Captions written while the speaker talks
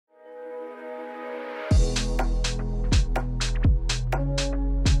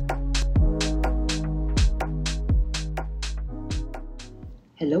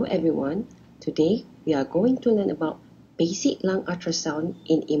Hello everyone, today we are going to learn about basic lung ultrasound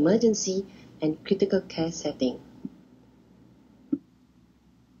in emergency and critical care setting.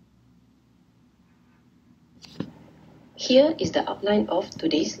 Here is the outline of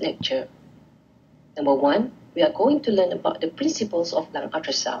today's lecture. Number 1, we are going to learn about the principles of lung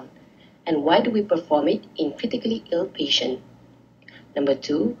ultrasound and why do we perform it in critically ill patients. Number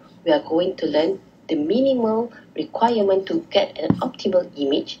 2, we are going to learn the minimal requirement to get an optimal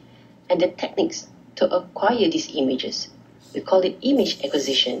image and the techniques to acquire these images. We call it image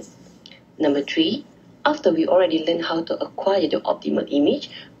acquisition. Number 3, after we already learned how to acquire the optimal image,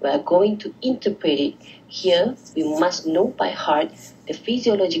 we are going to interpret it. Here, we must know by heart the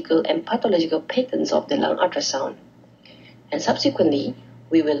physiological and pathological patterns of the lung ultrasound. And subsequently,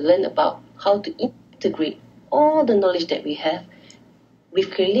 we will learn about how to integrate all the knowledge that we have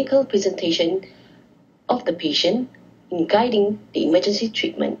with clinical presentation of the patient in guiding the emergency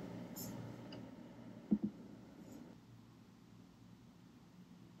treatment.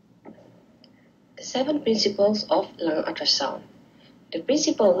 The 7 principles of lung ultrasound. The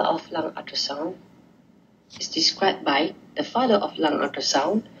principle of lung ultrasound is described by the father of lung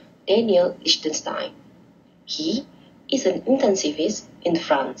ultrasound, Daniel Lichtenstein. He is an intensivist in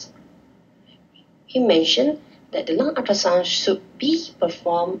France. He mentioned that the lung ultrasound should be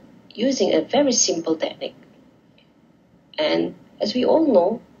performed using a very simple technique. And as we all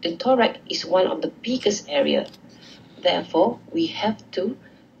know, the thorax is one of the biggest areas. Therefore, we have to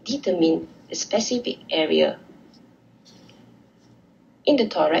determine the specific area. In the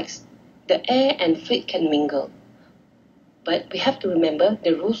thorax, the air and fluid can mingle. But we have to remember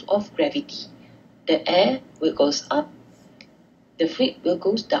the rules of gravity. The air will go up, the fluid will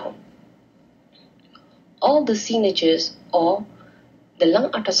go down. All the signatures or the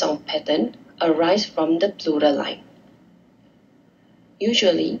lung ultrasound pattern arise from the pleural line.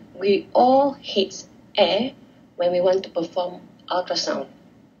 Usually, we all hate air when we want to perform ultrasound.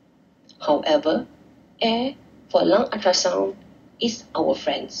 However, air for lung ultrasound is our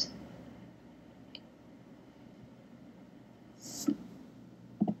friends.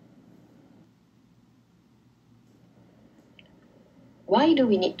 Why do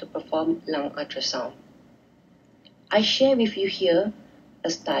we need to perform lung ultrasound? I share with you here a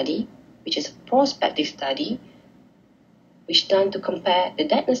study, which is a prospective study, which done to compare the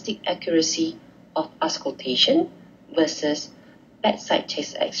diagnostic accuracy of auscultation versus bedside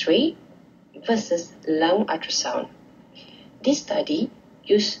chest X-ray versus lung ultrasound. This study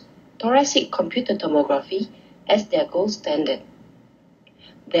used thoracic computed tomography as their gold standard.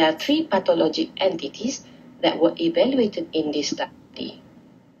 There are 3 pathologic entities that were evaluated in this study: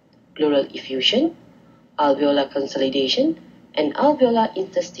 pleural effusion, alveolar consolidation, and alveolar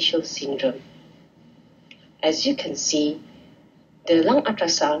interstitial syndrome. As you can see, the lung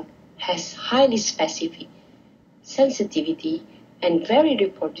ultrasound has highly specific sensitivity and very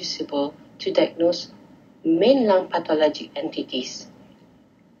reproducible to diagnose main lung pathologic entities.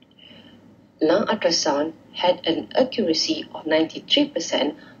 Lung ultrasound had an accuracy of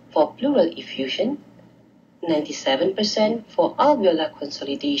 93% for pleural effusion, 97% for alveolar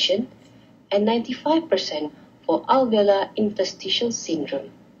consolidation, and 95% for alveolar interstitial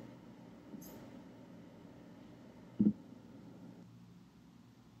syndrome.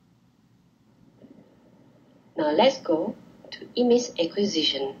 Now let's go to image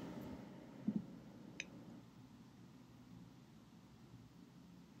acquisition.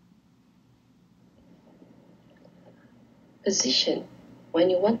 Position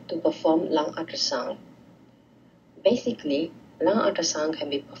when you want to perform lung ultrasound. Basically, lung ultrasound can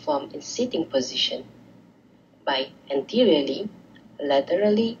be performed in sitting position by anteriorly,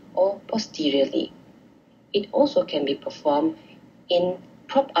 laterally, or posteriorly. It also can be performed in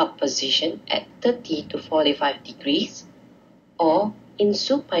prop-up position at 30 to 45 degrees or in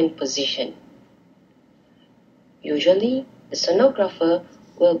supine position. Usually, the sonographer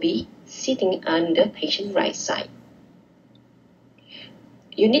will be sitting on the patient's right side.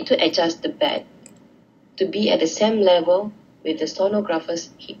 You need to adjust the bed to be at the same level with the sonographer's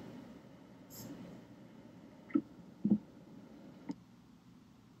hip.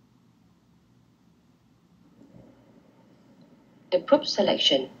 The probe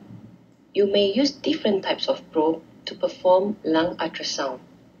selection. You may use different types of probe to perform lung ultrasound.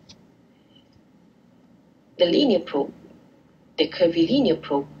 The linear probe, the curvilinear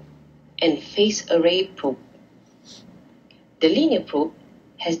probe, and phase array probe. The linear probe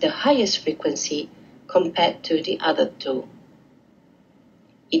has the highest frequency compared to the other 2.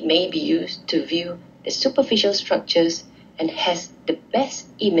 It may be used to view the superficial structures and has the best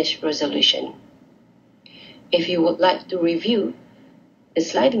image resolution. If you would like to review the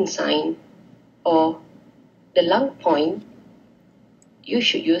sliding sign, or the lung point, you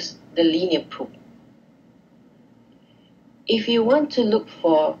should use the linear probe. If you want to look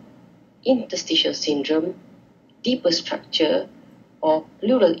for interstitial syndrome, deeper structure, or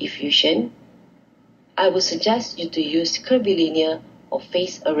pleural effusion, I would suggest you to use curvilinear or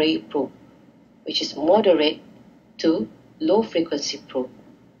phase array probe, which is moderate to low frequency probe.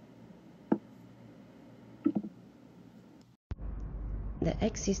 The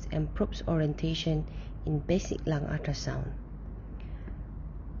axis and probe's orientation in basic lung ultrasound.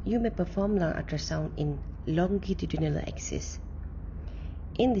 You may perform lung ultrasound in longitudinal axis.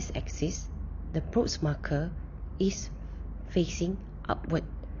 In this axis, the probe's marker is facing upward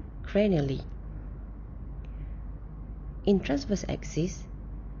cranially. In transverse axis,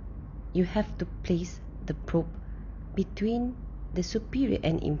 you have to place the probe between the superior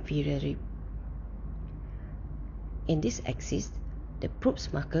and inferior rib. In this axis, the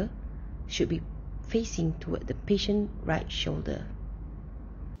probe's marker should be facing toward the patient's right shoulder.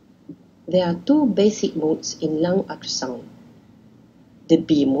 There are two basic modes in lung ultrasound. The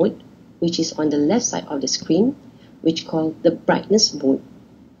B mode, which is on the left side of the screen, which called the brightness mode,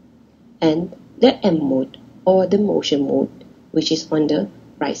 and the M mode, or the motion mode, which is on the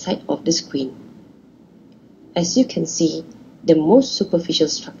right side of the screen. As you can see, the most superficial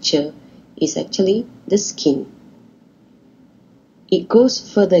structure is actually the skin. It goes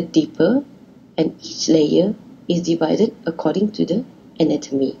further deeper, and each layer is divided according to the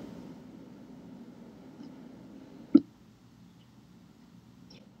anatomy.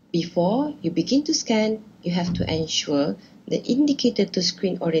 Before you begin to scan, you have to ensure the indicator to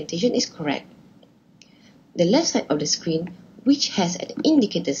screen orientation is correct. The left side of the screen, which has an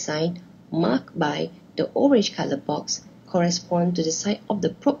indicator sign marked by the orange color box, corresponds to the side of the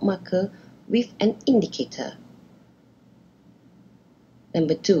probe marker with an indicator.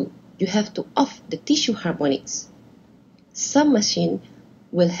 Number 2, you have to off the tissue harmonics. Some machines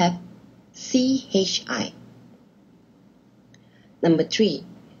will have CHI. Number 3,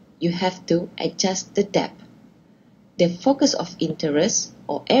 you have to adjust the depth. The focus of interest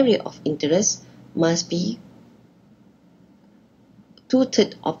or area of interest must be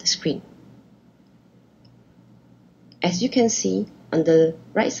 2/3 of the screen. As you can see on the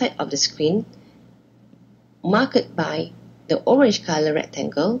right side of the screen, marked by the orange color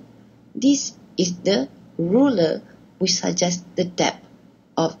rectangle, this is the ruler which suggests the depth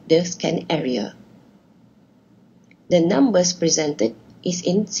of the scan area. The numbers presented is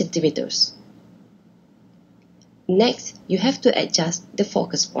in centimeters. Next, you have to adjust the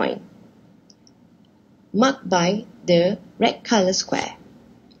focus point, marked by the red color square.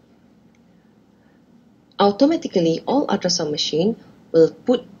 Automatically, all ultrasound machines will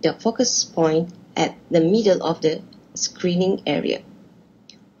put the focus point at the middle of the screening area.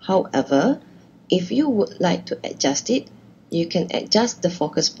 However, if you would like to adjust it, you can adjust the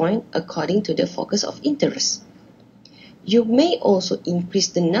focus point according to the focus of interest. You may also increase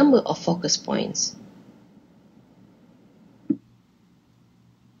the number of focus points.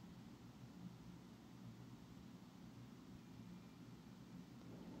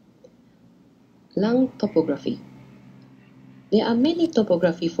 Lung topography. There are many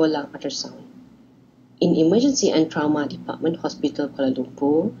topography for lung ultrasound. In Emergency and Trauma Department Hospital Kuala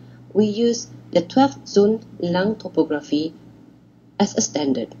Lumpur, we use the 12-zone lung topography as a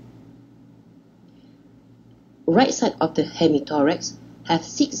standard. Right side of the hemithorax have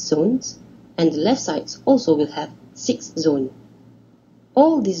 6 zones, and the left sides also will have 6 zones.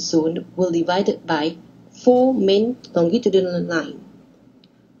 All these zones will be divided by 4 main longitudinal lines: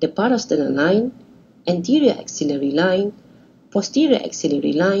 the parasternal line, anterior axillary line, posterior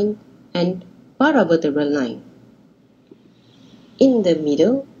axillary line, and paravertebral line. In the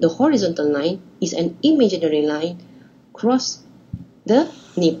middle, the horizontal line is an imaginary line across the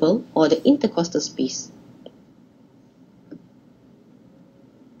nipple or the intercostal space.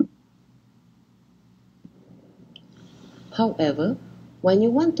 However, when you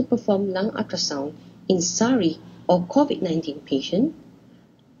want to perform lung ultrasound in SARI or COVID-19 patient,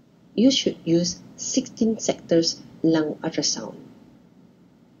 you should use 16 sectors lung ultrasound.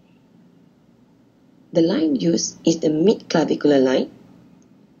 The line used is the mid-clavicular line,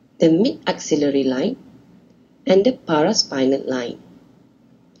 the mid-axillary line, and the paraspinal line.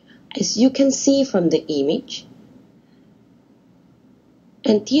 As you can see from the image,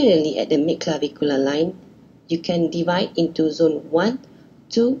 anteriorly at the mid-clavicular line, you can divide into zone 1,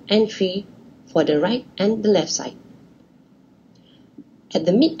 2, and 3 for the right and the left side. At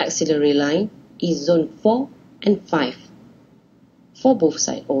the mid-axillary line is zone 4 and 5 for both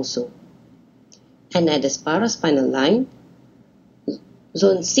sides also. And at the paraspinal line,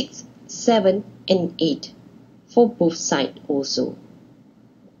 zone 6, 7, and 8 for both sides also.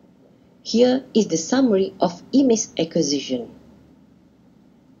 Here is the summary of image acquisition: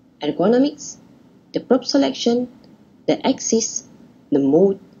 ergonomics, the probe selection, the axis, the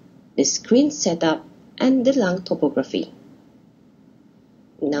mode, the screen setup, and the lung topography.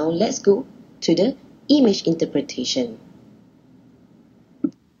 Now let's go to the image interpretation.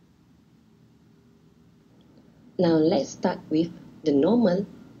 Now let's start with the normal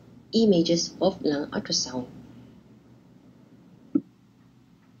images of lung ultrasound.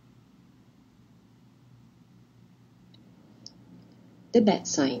 The bed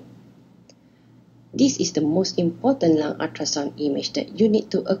sign. This is the most important lung ultrasound image that you need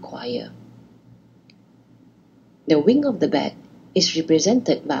to acquire. The wing of the bed is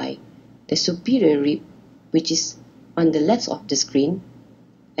represented by the superior rib, which is on the left of the screen,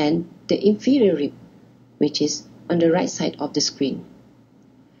 and the inferior rib, which is on the right side of the screen.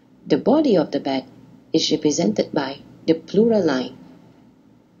 The body of the bed is represented by the pleural line.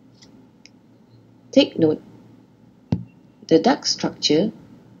 Take note, the dark structure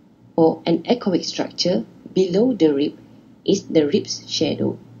or an echoic structure below the rib is the rib's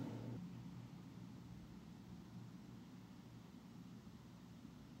shadow.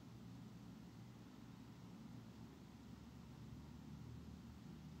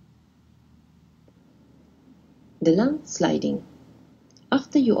 The lung sliding.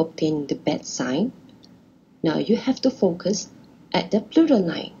 After you obtain the bed sign, now you have to focus at the pleural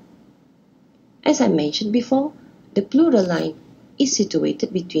line. As I mentioned before, the pleural line is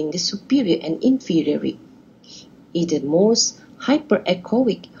situated between the superior and inferior rib. It is the most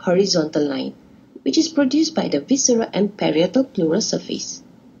hyperechoic horizontal line, which is produced by the visceral and parietal pleural surface.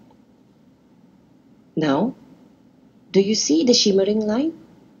 Now, do you see the shimmering line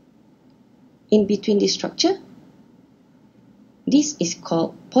in between this structure? This is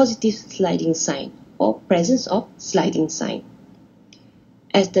called positive sliding sign or presence of sliding sign.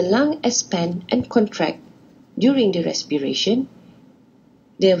 As the lung expand and contract during the respiration,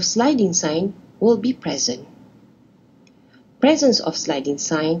 the sliding sign will be present. Presence of sliding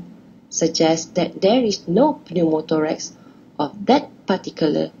sign suggests that there is no pneumothorax of that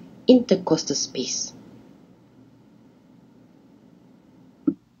particular intercostal space.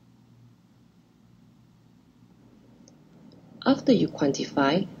 After you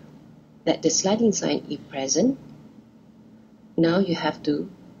quantify that the sliding sign is present, now you have to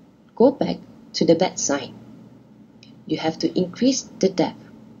go back to the bed sign. You have to increase the depth.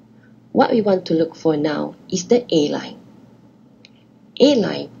 What we want to look for now is the A line. A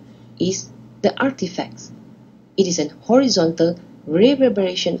line is the artifacts. It is an horizontal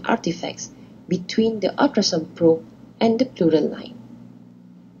reverberation artifact between the ultrasound probe and the pleural line.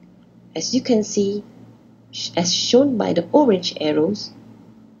 As you can see, as shown by the orange arrows,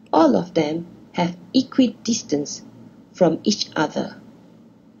 all of them have equidistance from each other.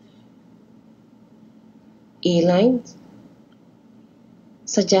 A lines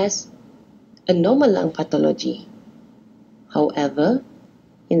suggest a normal lung pathology. However,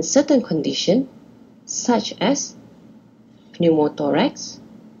 in certain conditions, such as pneumothorax,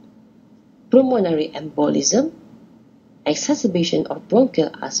 pulmonary embolism, exacerbation of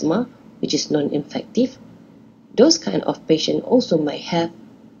bronchial asthma, which is non-infective, those kind of patients also might have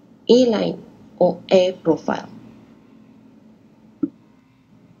A line or A profile.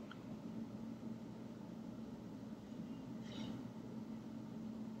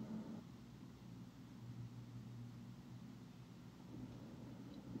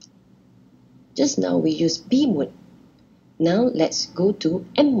 Just now we used B mode. Now let's go to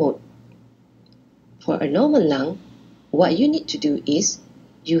M mode. For a normal lung, what you need to do is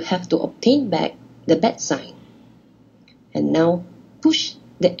you have to obtain back the bed sign. And now push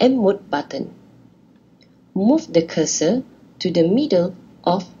the M mode button. Move the cursor to the middle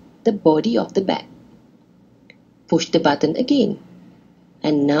of the body of the bed. Push the button again.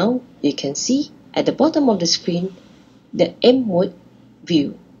 And now you can see at the bottom of the screen the M mode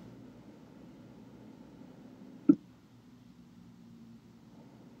view.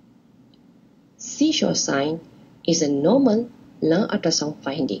 Seashore sign is a normal lung ultrasound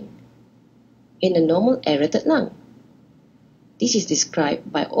finding in a normal aerated lung. This is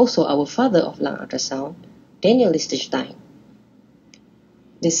described by also our father of lung ultrasound, Daniel Lichtenstein.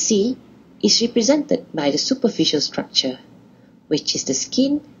 The C is represented by the superficial structure, which is the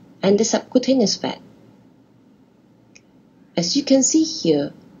skin and the subcutaneous fat. As you can see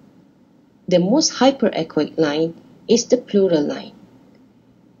here, the most hyperechoic line is the pleural line.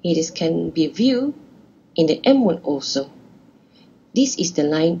 It can be viewed in the M mode also. This is the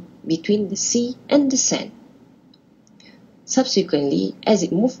line between the C and the SAN. Subsequently, as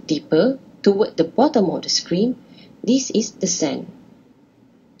it moves deeper toward the bottom of the screen, this is the sand.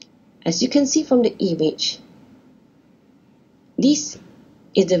 As you can see from the image, this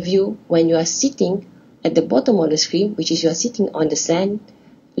is the view when you are sitting at the bottom of the screen, which is you are sitting on the sand,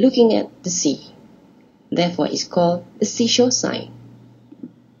 looking at the sea. Therefore, it's called the seashore sign.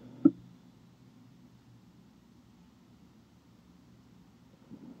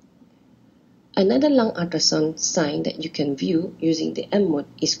 Another lung ultrasound sign that you can view using the M mode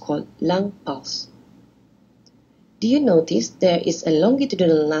is called lung pulse. Do you notice there is a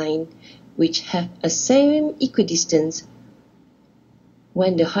longitudinal line which have a same equidistance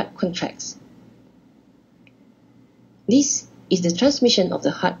when the heart contracts? This is the transmission of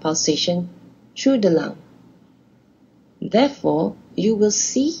the heart pulsation through the lung. Therefore, you will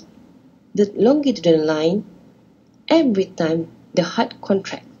see the longitudinal line every time the heart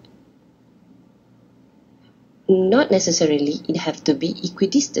contracts. Not necessarily it have to be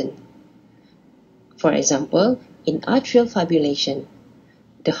equidistant. For example, in atrial fibrillation,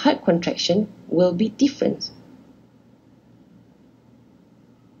 the heart contraction will be different.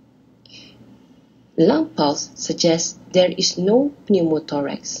 Lung pulse suggests there is no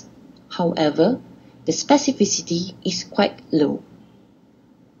pneumothorax. However, the specificity is quite low.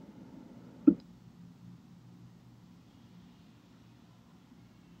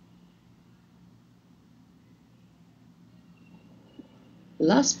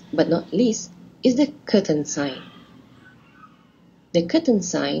 Last but not least is the curtain sign. The curtain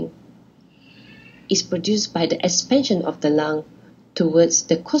sign is produced by the expansion of the lung towards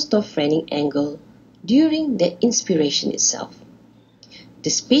the costophrenic angle during the inspiration itself.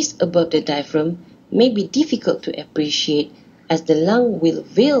 The space above the diaphragm may be difficult to appreciate as the lung will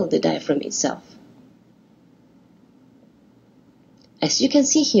veil the diaphragm itself. As you can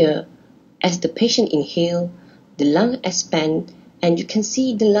see here, as the patient inhales, the lung expands and you can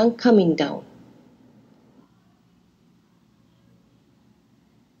see the lung coming down.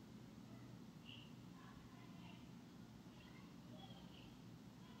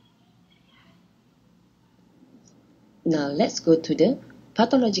 Now let's go to the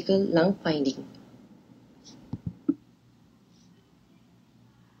pathological lung finding.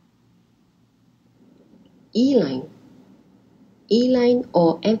 E-line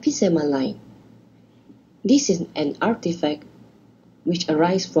or emphysema line. This is an artifact which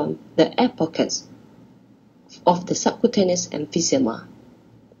arises from the air pockets of the subcutaneous emphysema.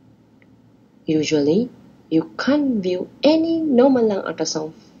 Usually, you can't view any normal lung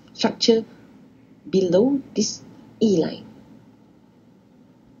ultrasound structure below this E-line.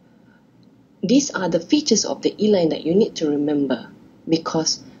 These are the features of the E-line that you need to remember,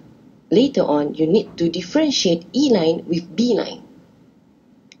 because later on you need to differentiate E-line with B-line.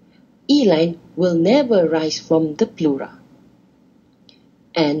 E-line will never rise from the pleura,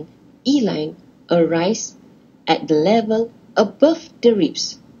 and E-line arise at the level above the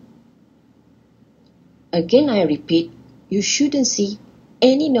ribs. Again, I repeat, you shouldn't see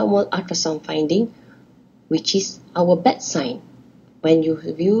any normal ultrasound finding, which is our bad sign when you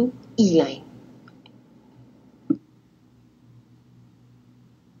view E-line.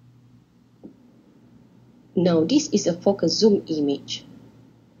 Now this is a focus zoom image.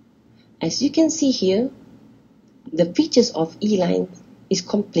 As you can see here, the features of E-line is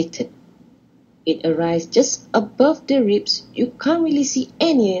completed. It arises just above the ribs. You can't really see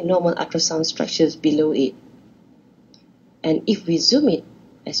any normal ultrasound structures below it. And if we zoom it,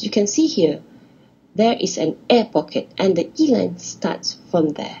 as you can see here, there is an air pocket and the E-line starts from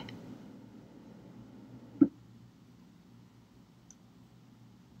there.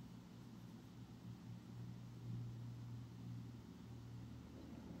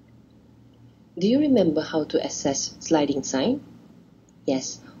 Do you remember how to assess sliding sign?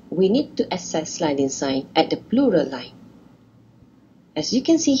 Yes, we need to assess sliding sign at the pleural line. As you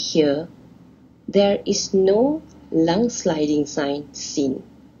can see here, there is no lung sliding sign seen.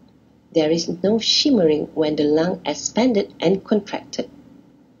 There is no shimmering when the lung expanded and contracted.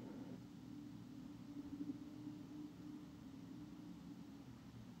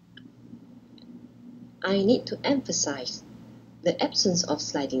 I need to emphasize, the absence of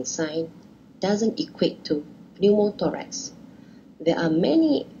sliding sign doesn't equate to pneumothorax. There are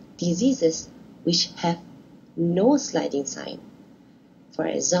many diseases which have no sliding sign. For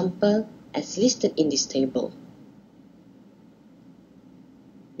example, as listed in this table.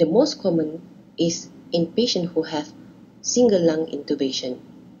 The most common is in patients who have single lung intubation,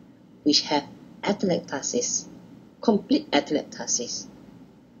 which have atelectasis, complete atelectasis.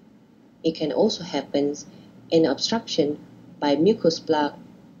 It can also happen in obstruction by mucous plug,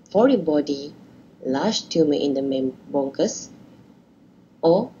 foreign body, large tumor in the main bronchus,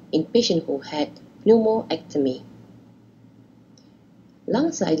 or in patients who had pneumoectomy.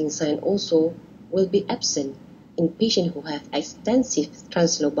 Lung sliding sign also will be absent in patients who have extensive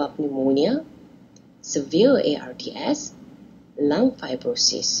translobar pneumonia, severe ARDS, lung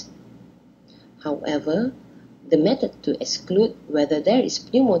fibrosis. However, the method to exclude whether there is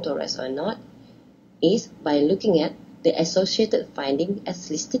pneumothorax or not is by looking at the associated finding as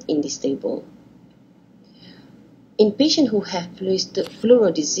listed in this table. In patients who have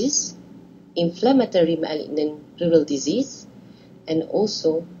pleural disease, inflammatory malignant pleural disease, and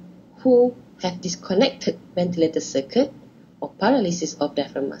also who have disconnected ventilator circuit or paralysis of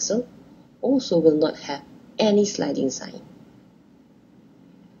diaphragm muscle also will not have any sliding sign.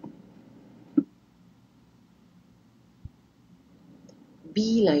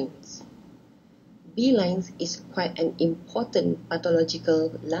 B lines. B lines is quite an important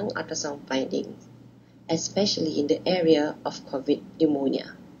pathological lung ultrasound finding, especially in the area of COVID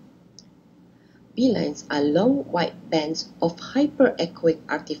pneumonia. B lines are long white bands of hyperechoic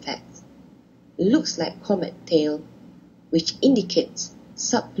artifacts. Looks like comet tail, which indicates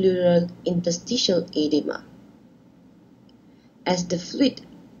subpleural interstitial edema. As the fluid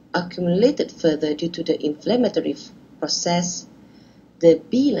accumulated further due to the inflammatory process, the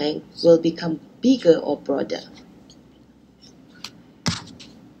B line will become bigger or broader.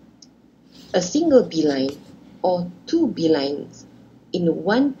 A single B line or two B lines in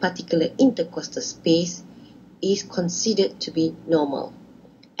one particular intercostal space is considered to be normal,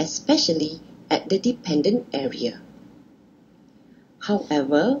 especially at the dependent area.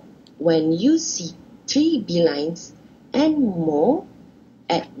 However, when you see 3 B lines and more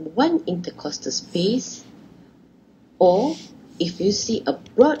at one intercostal space, or if you see a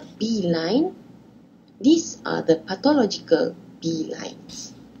broad B line, these are the pathological B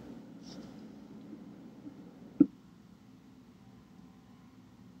lines.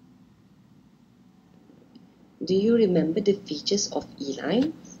 Do you remember the features of E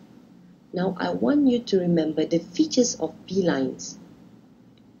lines? Now I want you to remember the features of B lines.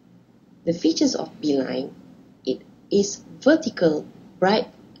 The features of B line, it is vertical bright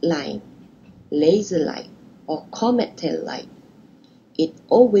line, laser light, or comet tail light. It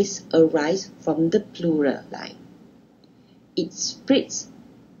always arises from the pleural line. It spreads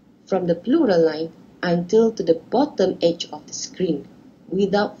from the pleural line until to the bottom edge of the screen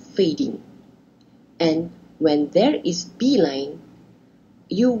without fading. And when there is B line,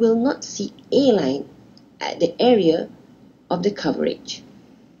 you will not see A line at the area of the coverage.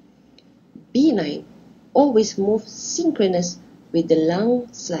 B line always moves synchronous with the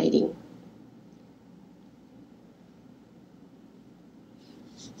lung sliding.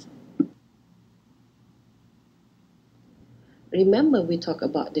 Remember we talked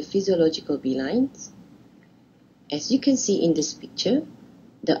about the physiological B lines? As you can see in this picture,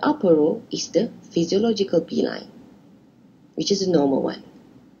 the upper row is the physiological B line, which is the normal one.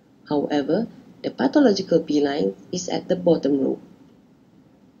 However, the pathological B line is at the bottom row.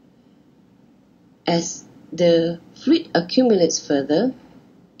 As the fluid accumulates further,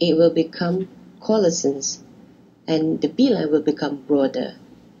 it will become coalescence and the B line will become broader.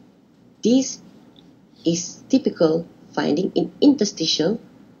 This is typical finding in interstitial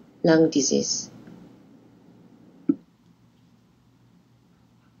lung disease.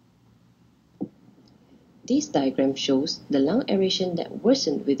 This diagram shows the lung aeration that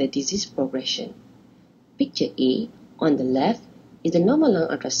worsened with the disease progression. Picture A on the left is the normal lung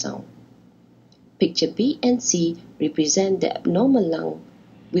ultrasound. Picture B and C represent the abnormal lung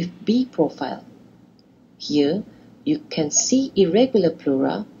with B profile. Here, you can see irregular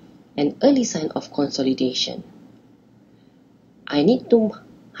pleura and early sign of consolidation. I need to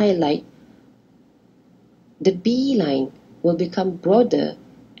highlight the B line will become broader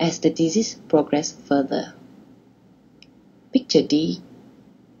as the disease progresses further. Picture D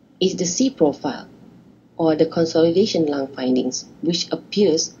is the C profile or the consolidation lung findings which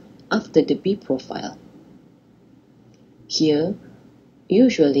appears after the B profile. Here,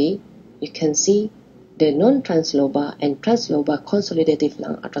 usually you can see the non-translobar and translobar consolidative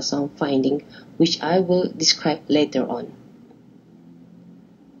lung ultrasound finding, which I will describe later on.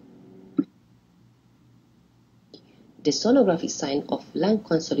 The sonographic sign of lung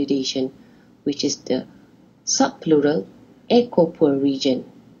consolidation, which is the subpleural echo-poor region.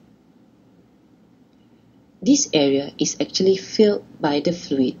 This area is actually filled by the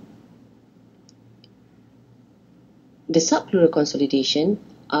fluid. The subpleural consolidation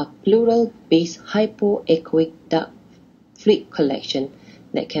are pleural-based hypoechoic dark fluid collection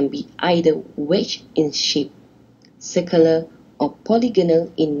that can be either wedge in shape, circular, or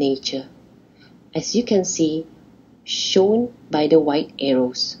polygonal in nature. as you can see, shown by the white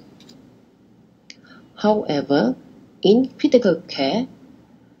arrows. However, in critical care,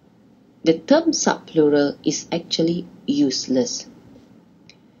 the term subpleural is actually useless.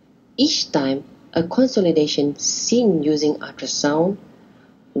 Each time a consolidation seen using ultrasound,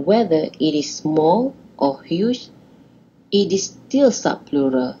 whether it is small or huge, it is still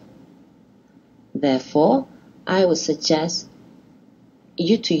subpleural. Therefore, I would suggest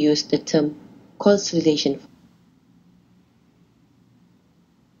you to use the term consolidation.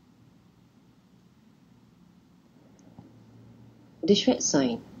 The Schwed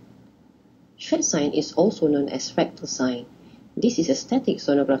sign. Schwed sign is also known as fractal sign. This is a static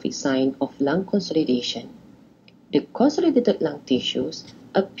sonographic sign of lung consolidation. The consolidated lung tissues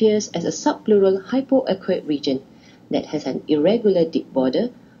appears as a subpleural hypoechoic region that has an irregular deep border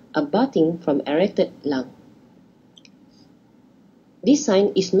abutting from erected lung. This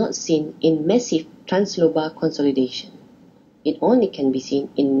sign is not seen in massive translobar consolidation. It only can be seen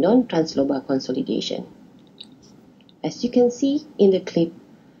in non-translobar consolidation. As you can see in the clip,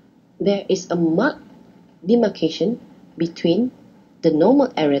 there is a marked demarcation between the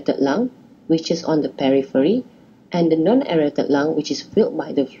normal aerated lung, which is on the periphery, and the non-aerated lung, which is filled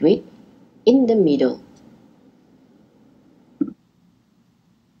by the fluid, in the middle.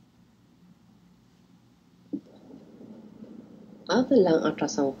 Other lung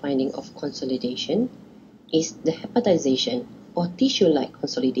ultrasound finding of consolidation is the hepatization or tissue-like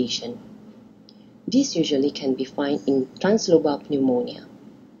consolidation. This usually can be found in translobar pneumonia.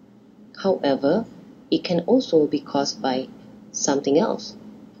 However, it can also be caused by something else.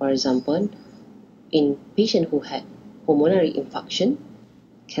 For example, in patients who had pulmonary infarction,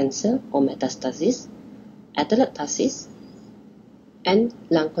 cancer or metastasis, atelectasis, and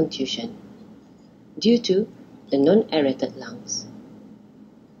lung contusion due to the non-aerated lungs.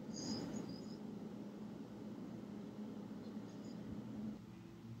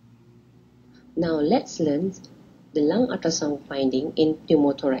 Now let's learn the lung ultrasound finding in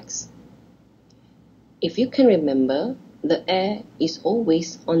pneumothorax. If you can remember, the air is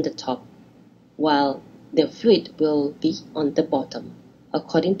always on the top, while the fluid will be on the bottom,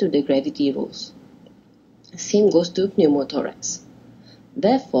 according to the gravity rules. Same goes to pneumothorax.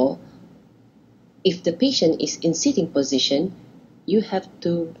 Therefore, if the patient is in sitting position, you have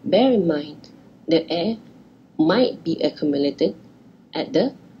to bear in mind the air might be accumulated at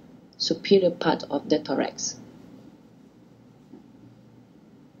the superior part of the thorax.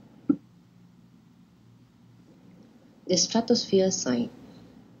 The stratosphere sign.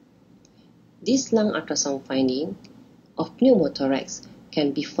 This lung ultrasound finding of pneumothorax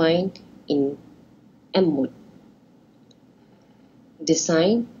can be found in M mode. The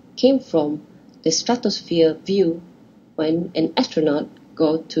sign came from the stratosphere view when an astronaut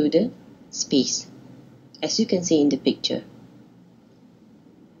goes to the space, as you can see in the picture.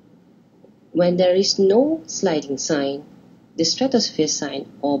 When there is no sliding sign, the stratosphere sign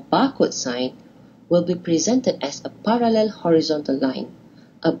or barcode sign will be presented as a parallel horizontal line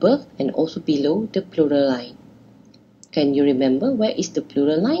above and also below the pleural line. Can you remember where is the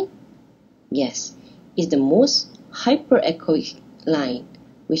pleural line? Yes, it's the most hyperechoic line,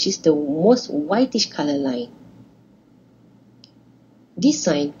 which is the most whitish color line. This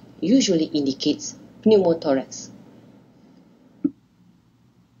sign usually indicates pneumothorax.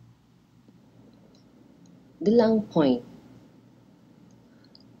 The lung point.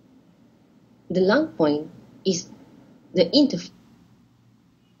 The lung point is the interface.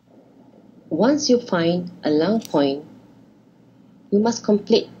 Once you find a lung point, you must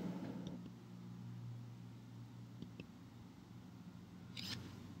complete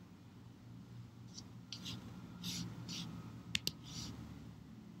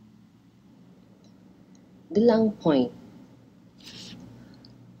the lung point.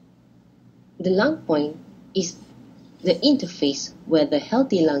 The lung point is the interface where the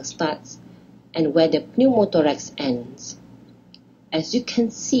healthy lung starts and where the pneumothorax ends. As you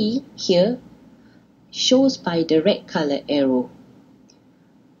can see here, shows by the red color arrow.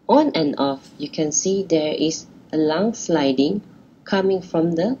 On and off, you can see there is a lung sliding coming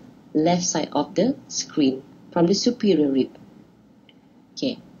from the left side of the screen, from the superior rib.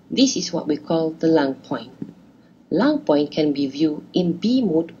 Okay, this is what we call the lung point. Lung point can be viewed in B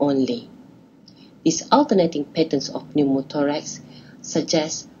mode only. These alternating patterns of pneumothorax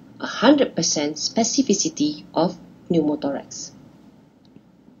suggest 100% specificity of pneumothorax.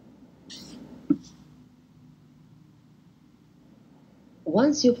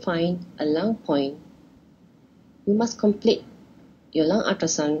 Once you find a lung point, you must complete your lung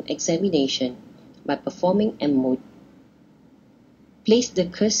ultrasound examination by performing M mode. Place the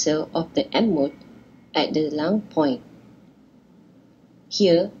cursor of the M mode at the lung point.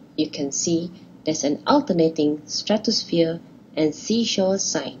 Here you can see there's an alternating stratosphere and seashore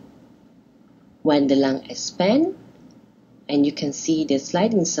sign. When the lung expands and you can see the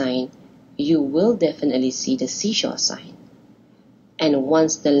sliding sign, you will definitely see the seashore sign. And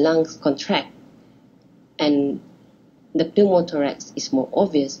once the lungs contract and the pneumothorax is more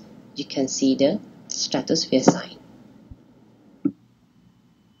obvious, you can see the stratosphere sign.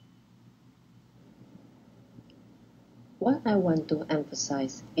 What I want to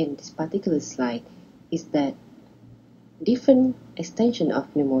emphasize in this particular slide is that different extension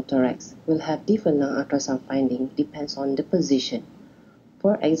of pneumothorax will have different lung ultrasound finding depends on the position.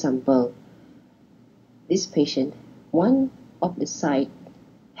 For example, this patient, one of the side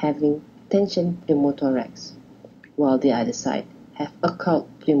having tension pneumothorax, while the other side have occult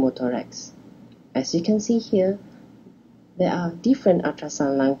pneumothorax. As you can see here, there are different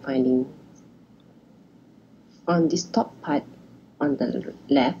ultrasound lung findings. On this top part on the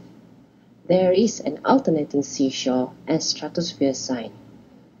left, there is an alternating seashore and stratosphere sign.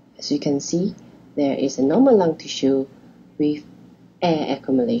 As you can see, there is a normal lung tissue with air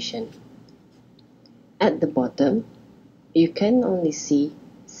accumulation. At the bottom, you can only see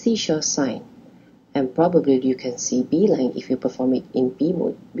seashore sign, and probably you can see B line if you perform it in B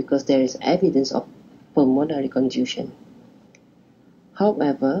mode because there is evidence of pulmonary contusion.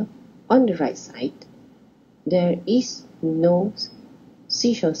 However, on the right side, there is no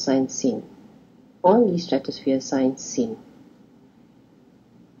seashore sign seen, only stratosphere sign seen.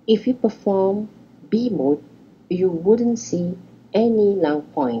 If you perform B mode, you wouldn't see any lung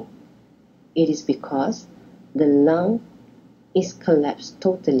point. It is because the lung is collapsed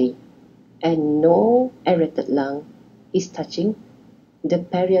totally and no aerated lung is touching the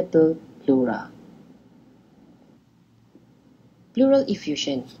parietal pleura. Pleural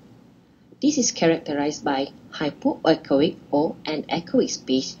effusion. This is characterized by hypoechoic or anechoic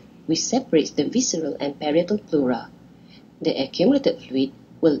space which separates the visceral and parietal pleura. The accumulated fluid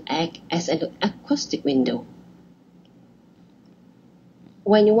will act as an acoustic window.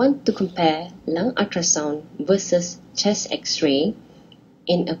 When you want to compare lung ultrasound versus chest X-ray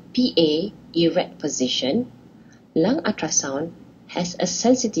in a PA erect position, lung ultrasound has a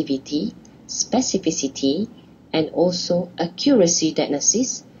sensitivity, specificity, and also accuracy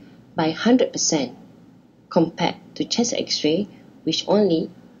diagnosis by 100% compared to chest X-ray, which only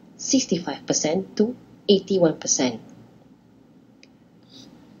 65% to 81%.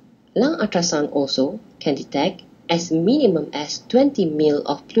 Lung ultrasound also can detect as minimum as 20 ml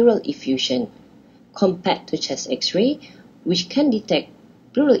of pleural effusion compared to chest X-ray, which can detect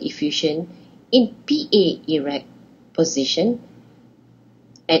pleural effusion in PA erect position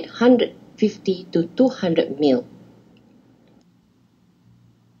at 150 to 200 ml.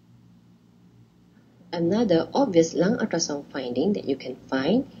 Another obvious lung ultrasound finding that you can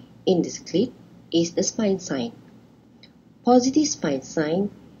find in this clip is the spine sign. Positive spine sign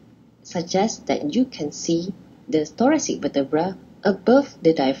suggests that you can see the thoracic vertebra above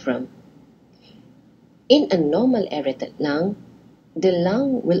the diaphragm. In a normal aerated lung, the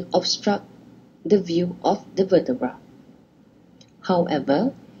lung will obstruct the view of the vertebra.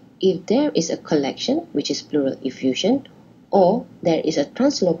 However, if there is a collection, which is pleural effusion, or there is a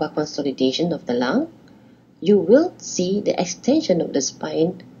translobar consolidation of the lung, you will see the extension of the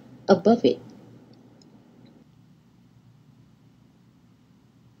spine above it.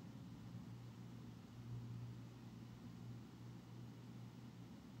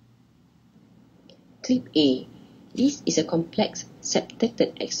 Clip A. This is a complex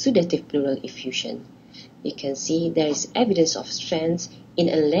septated exudative pleural effusion. You can see there is evidence of strands in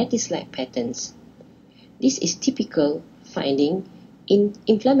a lattice-like patterns. This is typical finding in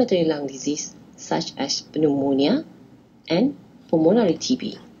inflammatory lung disease such as pneumonia and pulmonary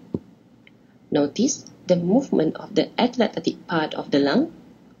TB. Notice the movement of the atlantic part of the lung.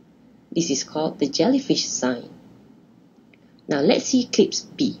 This is called the jellyfish sign. Now let's see clip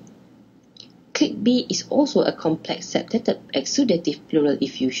B. Clip B is also a complex septated exudative pleural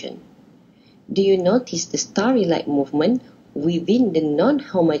effusion. Do you notice the starry-like movement within the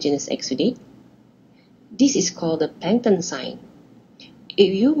non-homogeneous exudate? This is called the plankton sign.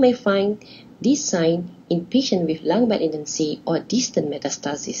 You may find this sign in patients with lung malignancy or distant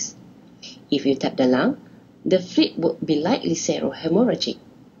metastasis. If you tap the lung, the fluid would be likely serohemorrhagic.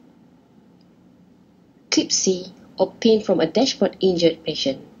 Clip C, obtained from a dashboard injured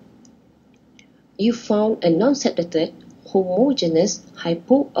patient. You found a non-septated, homogeneous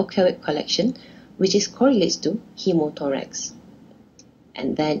hypoechoic collection which is correlates to hemothorax.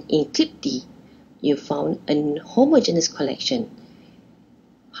 And then in clip D, you found a homogeneous collection.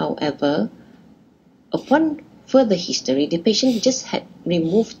 However, upon further history, the patient just had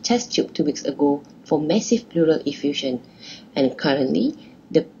removed chest tube 2 weeks ago for massive pleural effusion, and currently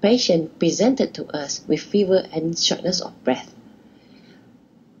the patient presented to us with fever and shortness of breath.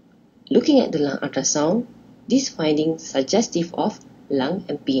 Looking at the lung ultrasound, these findings suggestive of lung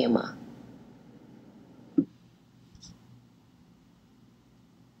emphysema.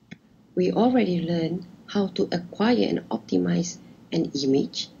 We already learned how to acquire and optimize an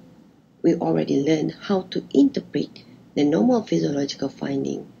image. We already learned how to interpret the normal physiological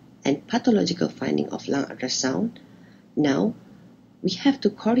finding and pathological finding of lung ultrasound. Now, we have to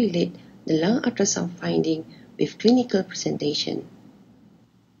correlate the lung ultrasound finding with clinical presentation.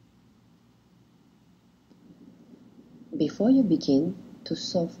 Before you begin to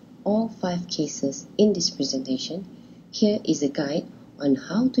solve all 5 cases in this presentation, here is a guide on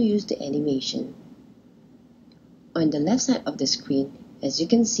how to use the animation. On the left side of the screen, as you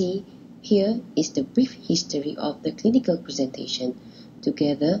can see, here is the brief history of the clinical presentation,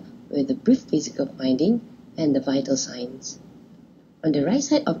 together with the brief physical finding and the vital signs. On the right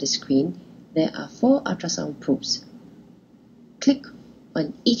side of the screen, there are 4 ultrasound probes. Click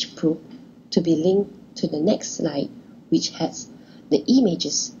on each probe to be linked to the next slide, which has the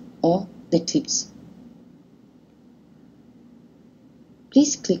images or the clips.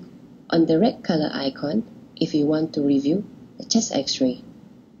 Please click on the red color icon if you want to review the chest X-ray.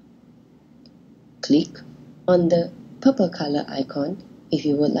 Click on the purple color icon if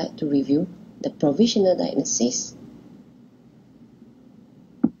you would like to review the provisional diagnosis.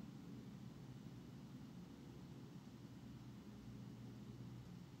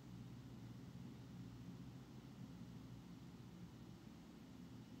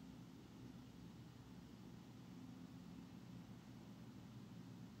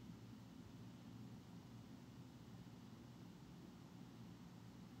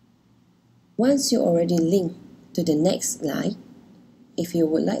 Once you already link to the next slide, if you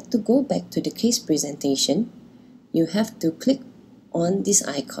would like to go back to the case presentation, you have to click on this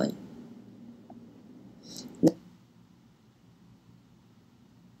icon.